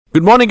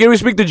Good morning, can we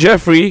speak to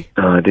Jeffrey?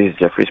 This is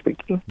Jeffrey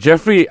speaking.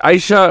 Jeffrey,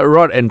 Aisha,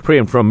 Rod and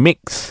Prem from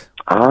Mix.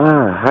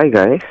 Hi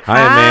guys.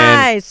 Hi,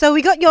 man. So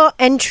we got your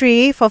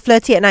entry for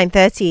Flirty at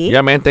 9:30.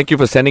 Yeah, man, thank you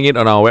for sending it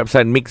on our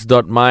website,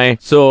 mix.my.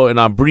 So, in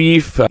our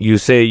brief, you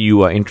say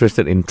you are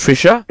interested in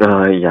Trisha.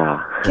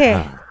 Yeah.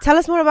 Okay, tell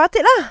us more about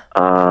it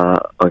lah.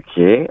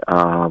 Okay.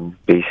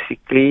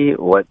 Basically,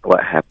 what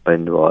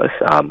happened was,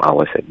 I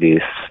was at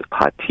this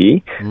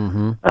party.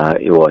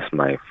 It was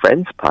my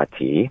friend's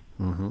party.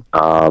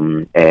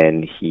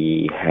 And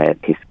he had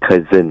his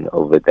cousin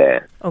over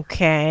there.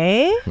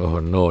 Okay. Oh,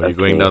 no, you're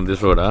going down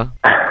this road, huh?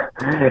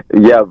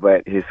 Yeah,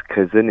 but his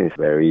cousin is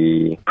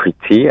very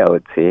pretty, I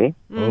would say.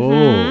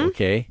 Oh,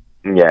 okay.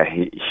 Yeah,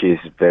 she's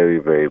very,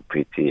 very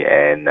pretty.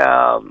 And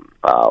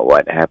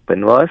what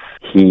happened was,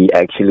 he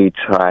actually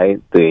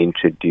tried to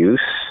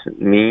introduce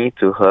me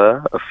to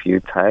her a few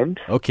times.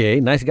 Okay,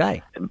 nice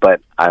guy. But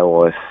I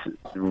was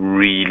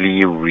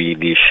really,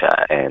 really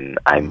shy and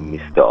I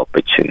missed the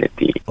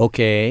opportunity.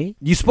 Okay.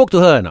 You spoke to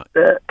her or not?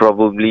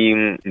 Probably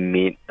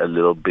made a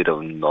little bit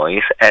of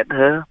noise at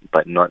her,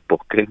 but not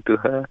spoken to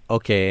her.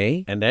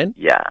 Okay. And then?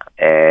 Yeah,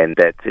 and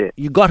that's it.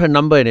 You got her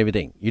number and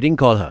everything. You didn't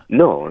call her.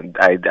 No,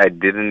 I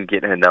didn't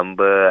get her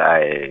number.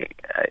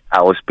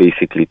 I was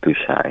basically too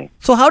shy.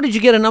 So how did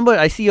you get a number?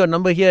 I see your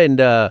number here in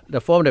the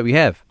form that we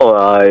have.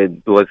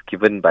 It was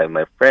given by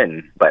my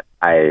friend, but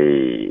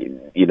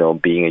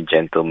being a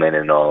gentleman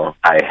and all,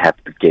 I have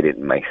to get it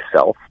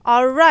myself.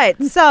 All right.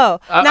 So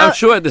now, I'm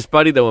sure at this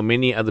party there were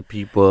many other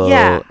people.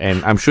 Yeah.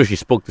 And I'm sure she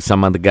spoke to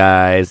some other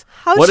guys.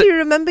 how does she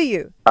remember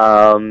you?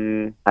 I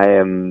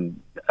am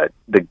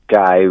the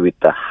guy with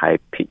the high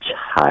pitch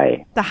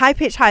high. The high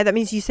pitch high. That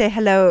means you say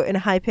hello in a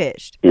high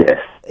pitched. Yes.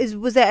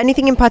 Was there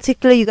anything in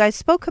particular you guys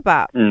spoke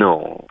about?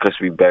 No, because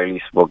we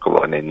barely spoke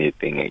about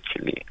anything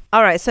actually.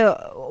 All right.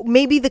 So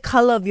maybe the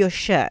color of your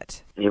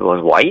shirt. It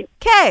was white.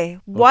 Okay.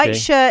 White Okay.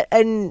 shirt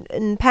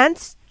and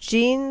pants,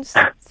 jeans,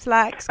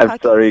 slacks. I'm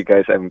khakis. sorry,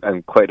 guys. I'm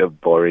quite a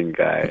boring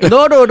guy.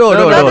 No. no.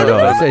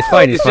 It's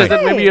fine. It's just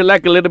that maybe you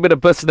lack a little bit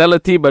of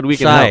personality, but we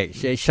can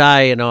help.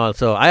 Shy and all.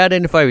 So I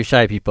identify with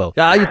shy people.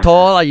 Yeah, are you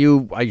tall? Are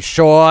you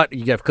short?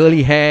 You have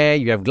curly hair?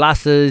 You have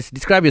glasses?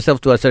 Describe yourself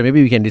to us, and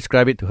maybe we can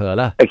describe it to her,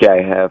 lah. Okay,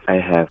 I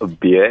have a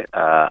beard.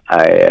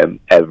 I am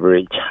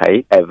average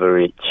height,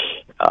 average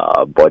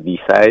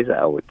body size,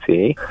 I would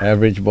say.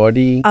 Average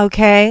body.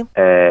 Okay.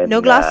 And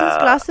No glasses?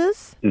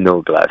 Glasses?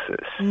 No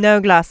glasses. No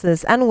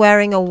glasses. And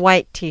wearing a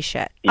white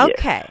t-shirt. Yes.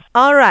 Okay.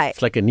 All right.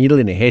 It's like a needle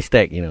in a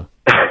haystack, you know.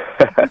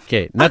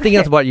 Okay. Nothing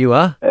else about you,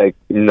 huh?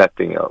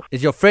 Nothing else.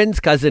 It's your friend's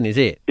cousin, is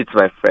it? It's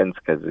my friend's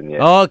cousin,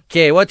 yes.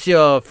 Okay. What's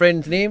your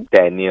friend's name?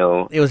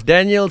 Daniel. It was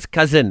Daniel's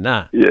cousin,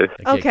 nah. Yes.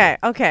 Okay.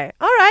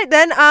 All right,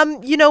 then.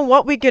 You know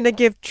what? We're going to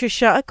give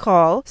Trisha a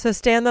call. So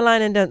stay on the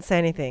line and don't say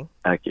anything.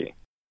 Okay.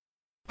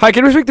 Hi,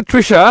 can we speak to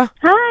Trisha?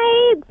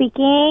 Hi,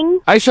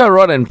 speaking. Aisha,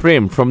 Rod and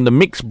Prem from the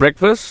Mix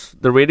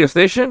Breakfast, the radio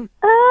station.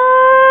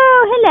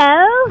 Oh,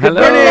 hello.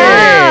 Hello.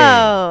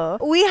 Hello.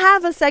 We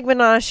have a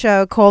segment on our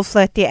show called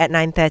Flirty at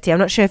 9:30. I'm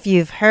not sure if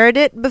you've heard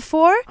it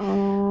before.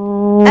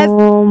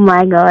 Oh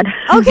my God.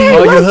 Okay,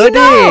 Oh, well, you heard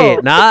know.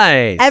 it.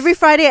 Nice. Every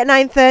Friday at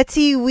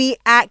 9:30, we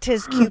act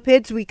as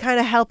cupids. We kind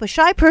of help a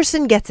shy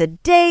person get a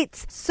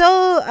date.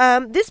 So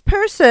this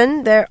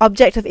person, their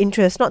object of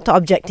interest, not to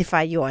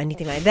objectify you or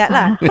anything like that,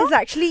 lah, is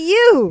actually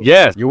you.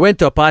 Yes. You went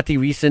to a party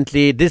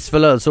recently. This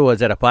fella also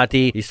was at a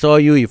party. He saw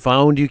you. He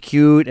found you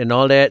cute and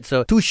all that.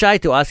 So too shy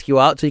to ask you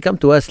out. So he come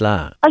to us,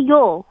 lah.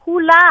 Ayo,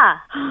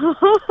 hula.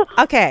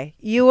 Okay,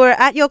 you were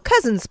at your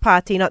cousin's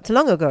party not too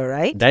long ago,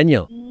 right?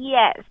 Daniel.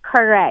 Yes,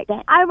 correct.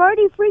 I'm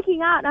already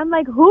freaking out. I'm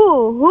like,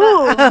 who?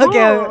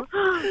 Okay.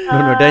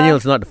 No,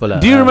 Daniel's not the fella.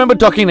 Do you remember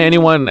talking to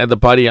anyone at the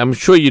party? I'm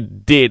sure you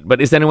did, but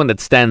is there anyone that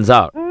stands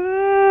out?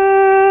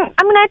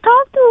 I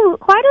talked to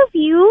quite a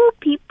few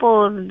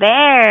people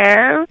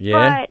there.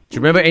 Yeah. But, Do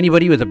you remember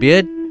anybody with a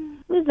beard?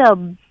 with a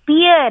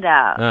beard.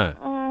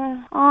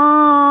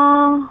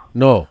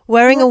 No.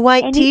 Wearing a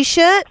white Any-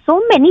 t-shirt,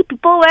 So many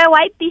people wear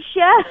white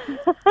t-shirt.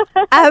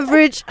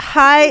 average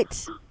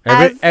height,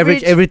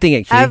 Average everything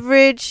actually.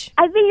 average.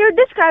 I think you're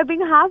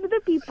describing half the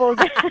people.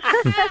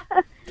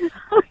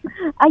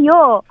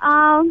 Ayo,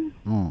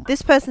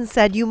 This person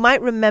said you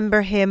might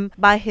remember him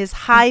by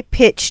his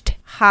high-pitched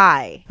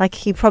hi. Like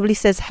he probably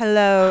says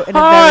hello in a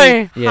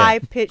very Yeah.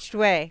 high-pitched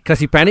way. Because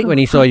he panicked when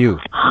he saw you.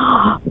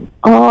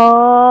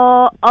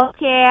 Oh,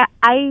 okay.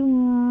 I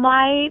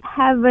might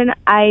have an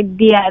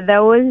idea.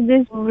 There was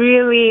this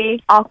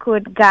really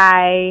awkward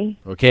guy.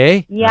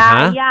 Okay?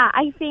 Yeah,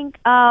 I think,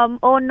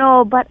 oh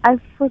no, but I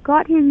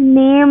forgot his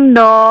name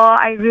though.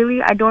 I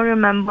don't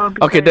remember.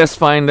 Okay, that's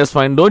fine.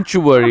 Don't you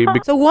worry.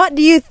 So what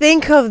do you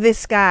think of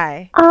this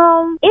guy?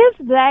 If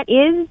that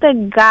is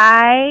the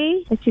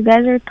guy that you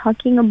guys are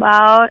talking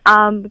about,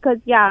 because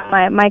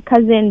my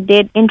cousin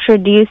did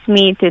introduce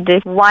me to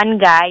this one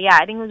guy. Yeah,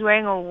 I think he was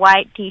wearing a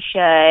white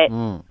t-shirt.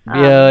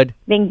 Beard.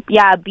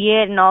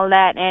 Beard and all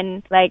that.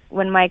 And like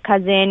when my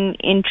cousin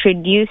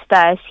introduced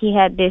us, he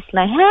had this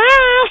like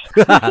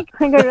a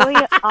really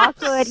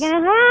awkward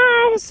kind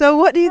of So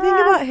what do you think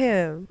about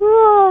him?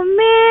 Oh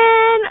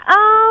man,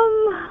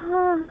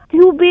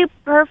 be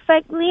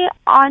perfectly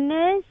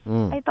honest,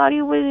 I thought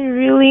it was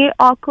really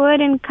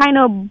awkward and kind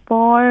of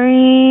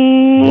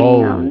boring.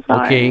 Whoa, I'm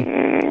sorry. okay.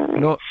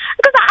 No,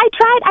 Because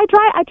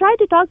I tried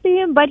to talk to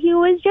him, but he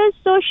was just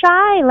so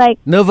shy. Like,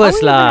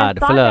 nervous I lah, wouldn't even the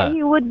thought fella. that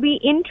he would be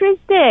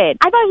interested.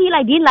 I thought he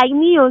didn't like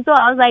me also.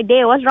 I was like,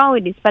 "Dave, what's wrong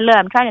with this fella?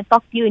 I'm trying to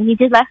talk to you," and he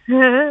just like,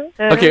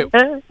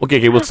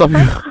 Okay, we'll stop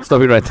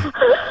you right there.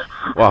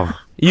 Wow.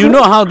 You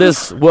know how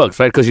this works,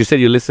 right? Because you said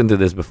you listened to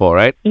this before,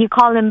 right? You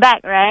call him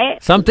back,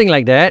 right? Something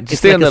like that. It's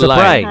Stay like on a the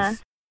line.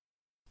 surprise.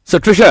 So,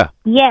 Trisha,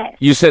 Yes.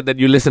 you said that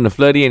you listen to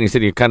Flirty and you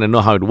said you kind of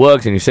know how it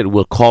works and you said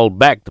we'll call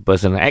back the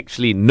person.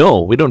 Actually,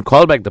 no, we don't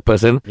call back the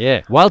person.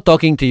 Yeah. While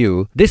talking to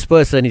you, this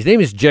person, his name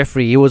is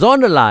Jeffrey, he was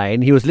on the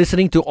line. He was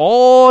listening to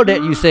all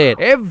that you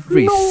said.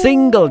 Every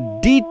single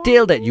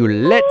detail that you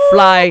let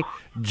fly,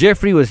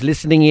 Jeffrey was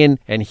listening in,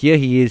 and here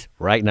he is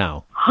right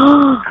now.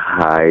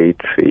 Hi,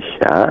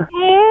 Trisha.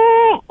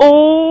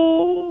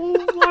 Oh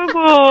my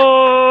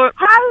god!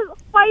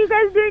 Why are you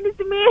guys doing this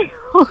to me?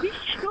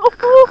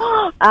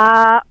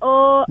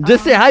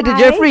 Just say hi to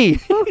Jeffrey.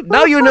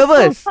 Now you're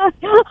nervous.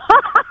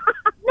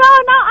 No,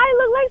 I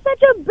look like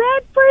such a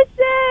bad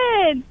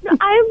person.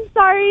 I'm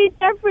sorry,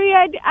 Jeffrey.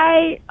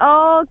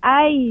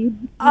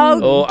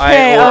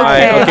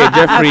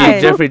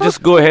 Okay, Jeffrey,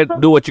 just go ahead,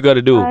 do what you got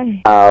to do.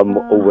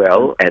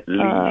 Well, at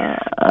least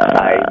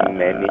I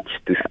managed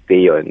to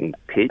stay on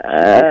pitch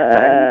this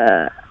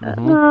time.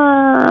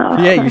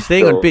 Yeah, you're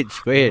staying on So- pitch.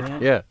 Go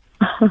ahead. Yeah.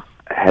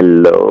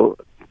 Hello,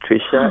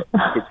 Trisha.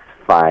 It's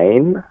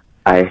fine.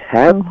 I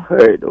have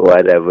heard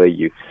whatever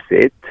you've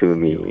said to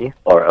me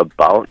or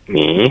about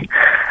me.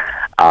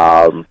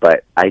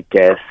 But I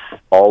guess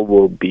all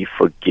will be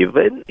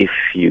forgiven if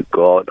you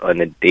go out on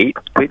a date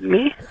with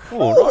me.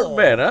 Oh, not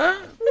bad, huh?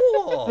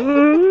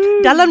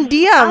 Dalam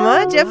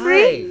diam,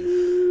 Jeffrey.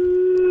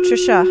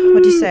 Trisha,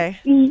 what do you say?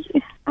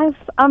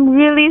 I'm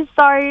really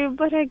sorry,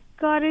 but I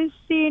gotta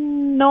say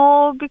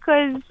no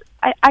because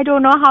I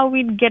don't know how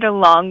we'd get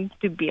along,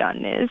 to be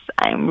honest.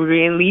 I'm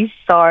really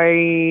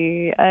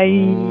sorry.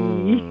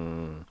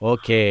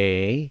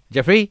 Okay.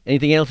 Jeffrey,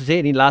 anything else to say?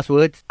 Any last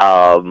words?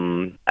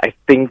 I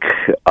think,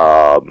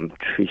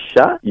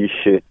 Trisha, you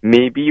should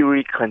maybe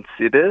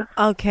reconsider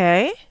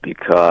Okay.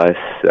 because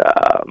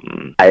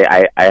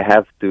I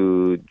have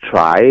to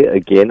try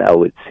again, I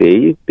would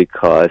say,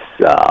 because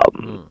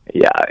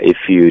if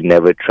you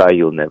never try,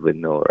 you'll never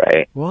know,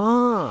 right?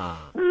 Wow.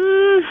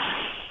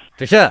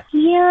 Trisha.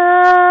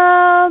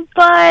 Yeah,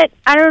 but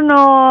I don't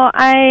know.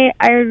 I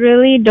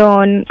really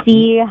don't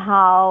see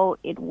how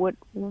it would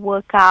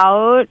work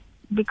out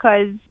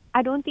because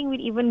I don't think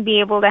we'd even be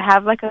able to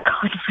have like a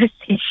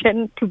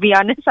conversation, to be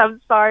honest.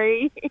 I'm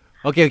sorry.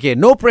 Okay.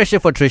 No pressure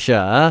for Trisha.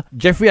 Huh?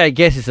 Jeffrey, I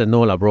guess it's a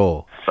no lah,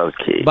 bro.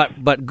 Okay.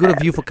 But good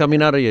of you for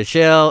coming out of your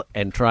shell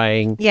and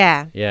trying.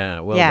 Yeah. Yeah,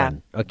 well Yeah.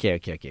 done. Okay.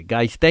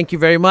 Guys, thank you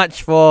very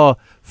much for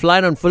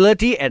flying on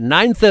Flirty at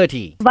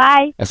 9:30.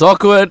 Bye. As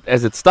awkward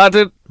as it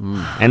started,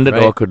 ended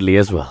right. awkwardly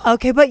as well.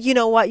 Okay, but you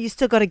know what? You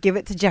still got to give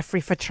it to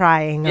Jeffrey for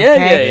trying. Yeah,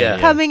 Okay? yeah.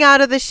 Coming out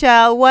of the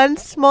shell, one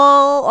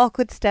small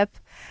awkward step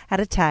at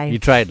a time. He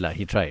tried lah.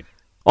 He tried.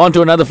 On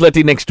to another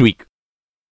Flirty next week.